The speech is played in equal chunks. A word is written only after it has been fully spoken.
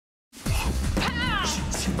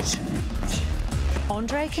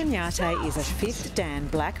Andre Kenyatte is a 5th Dan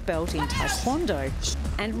black belt in Taekwondo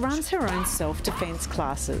and runs her own self-defense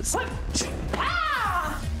classes.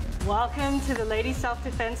 Welcome to the Ladies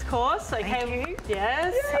Self-Defense course. Okay, Thank you.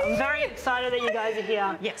 Yes, I'm very excited that you guys are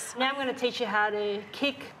here. Yes. Now I'm going to teach you how to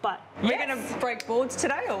kick butt. We're going to break boards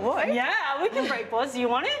today or what? Yeah, we can break boards. Do you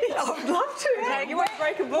want it? I would love to. Okay, you want to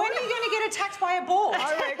break a board? When are you going to get attacked by a ball?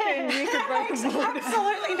 I reckon you could break a board.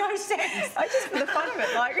 Absolutely no sense. I just for the fun of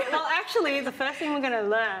it, like. Well, actually, the first thing we're going to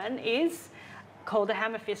learn is called a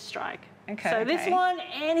hammer fist strike. Okay. So this one,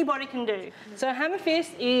 anybody can do. So hammer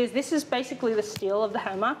fist this is basically the steel of the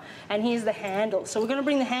hammer, and here's the handle. So we're going to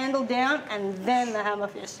bring the handle down and then the hammer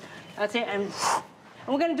fist. That's it, and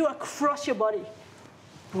we're going to do it across your body.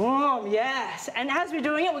 Boom, yes. And as we're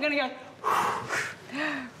doing it, we're going to go.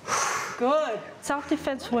 Good.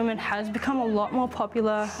 Self-defense for women has become a lot more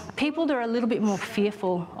popular. People that are a little bit more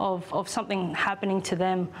fearful of something happening to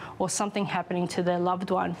them or something happening to their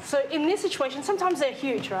loved one. So in this situation, sometimes they're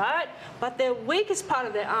huge, right? But their weakest part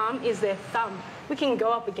of their arm is their thumb. We can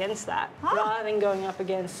go up against that rather than going up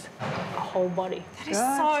against a whole body. That is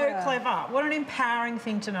so clever. What an empowering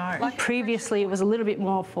thing to know. Like previously, it was a little bit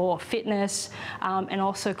more for fitness and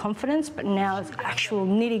also confidence, but now it's actual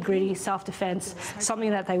nitty-gritty self-defense, something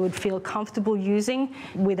that they would feel comfortable using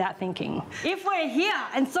without thinking. If we're here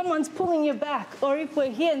and someone's pulling you back, or if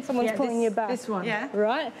we're here and someone's pulling you back. This one. Yeah.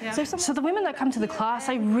 Right? Yeah. So the women that come to the class,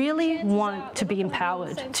 they really want to be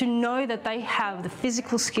empowered, to know that they have the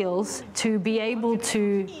physical skills to be able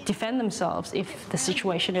to defend themselves if the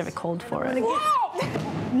situation ever called for it. Whoa!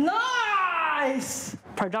 Nice!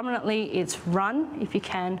 Predominantly, it's run if you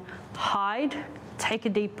can, hide, take a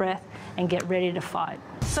deep breath, and get ready to fight.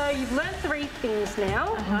 So you've learned 3 things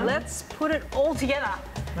now. Let's put it all together.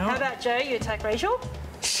 How about Joe, you attack Rachael?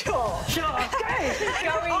 Sure. Sure. Go easy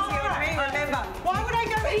on me, remember. Why would I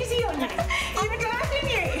go easy on you? I'm guarding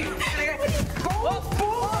you. Okay.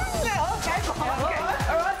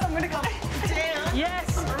 All right, so I'm going to go down.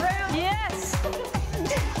 Yes. Around. Yes.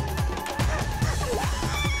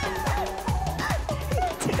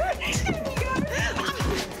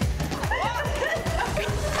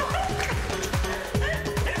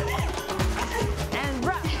 And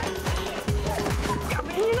wrap.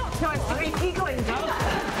 You're not supposed to be giggling, though.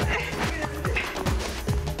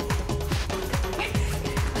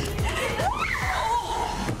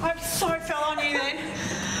 I so fell on you then.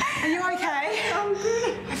 Are you okay? I'm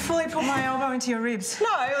good. I fully put my elbow into your ribs. No,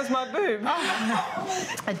 it was my boob.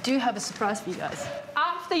 I do have a surprise for you guys.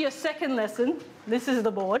 After your second lesson, this is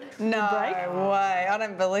the board. No you break. way, I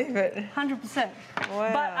don't believe it. 100%.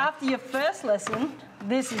 Wow. But after your first lesson,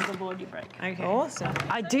 this is the board you break. Okay. Awesome.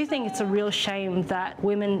 I do think it's a real shame that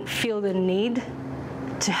women feel the need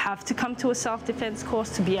to have to come to a self-defense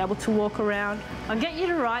course to be able to walk around. I'll get you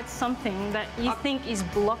to write something that you think is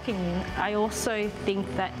blocking you. I also think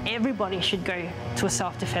that everybody should go to a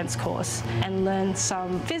self-defense course and learn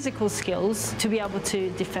some physical skills to be able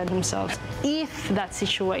to defend themselves if that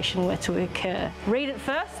situation were to occur. Read it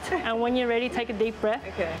first, and when you're ready, take a deep breath.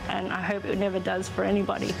 Okay. And I hope it never does for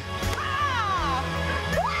anybody.